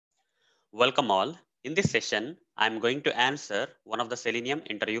Welcome all. In this session, I am going to answer one of the Selenium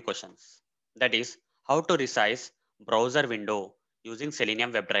interview questions. That is, how to resize browser window using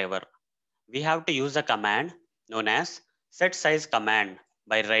Selenium WebDriver. We have to use a command known as set size command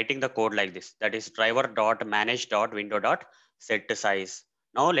by writing the code like this. That is driver.manage.window.setSize.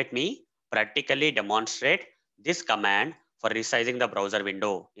 Now let me practically demonstrate this command for resizing the browser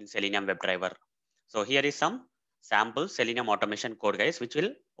window in Selenium WebDriver. So here is some sample Selenium automation code guys, which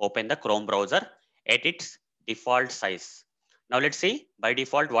will open the Chrome browser at its default size. Now let's see by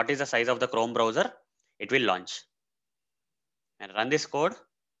default what is the size of the Chrome browser. It will launch and run this code.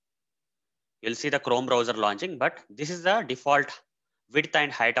 You'll see the Chrome browser launching, but this is the default width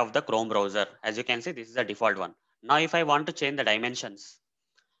and height of the Chrome browser. As you can see, this is the default one. Now if I want to change the dimensions,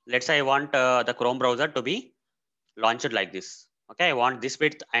 let's say I want the Chrome browser to be launched like this. Okay, I want this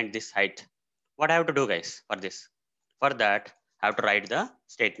width and this height. What I have to do guys for this? For that, I have to write the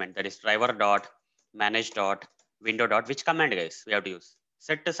statement, that is driver dot manage dot window dot which command guys we have to use?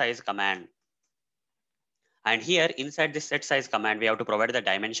 Set to size command. And here inside this set size command, we have to provide the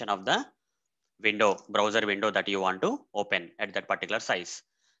dimension of the browser window that you want to open at that particular size.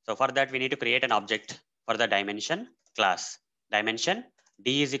 So for that, we need to create an object for the dimension class. Dimension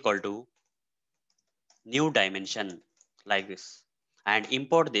d is equal to new dimension like this, and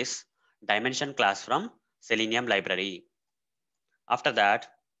import this dimension class from Selenium library. After that,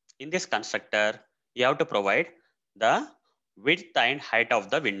 in this constructor, you have to provide the width and height of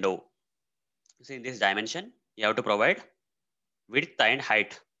the window. See, in this dimension, you have to provide width and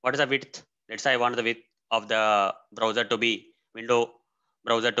height. What is the width? Let's say I want the width of the browser to be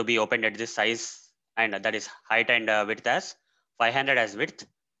browser to be opened at this size, and that is height and width as 500 as width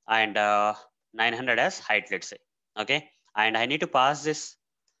and 900 as height, let's say. Okay, and I need to pass this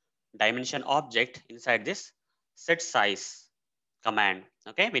dimension object inside this set size command.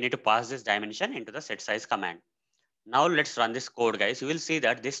 Okay, we need to pass this dimension into the set size command. Now let's run this code guys. You will see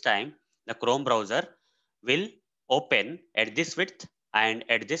that this time the Chrome browser will open at this width and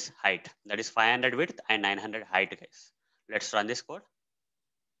at this height, that is 500 width and 900 height guys. Let's run this code.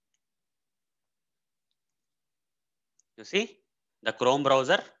 You see the Chrome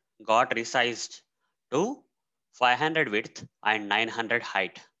browser got resized to 500 width and 900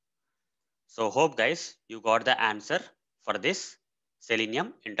 height. So hope guys you got the answer for this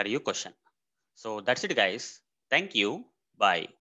Selenium interview question. So that's it guys. Thank you. Bye.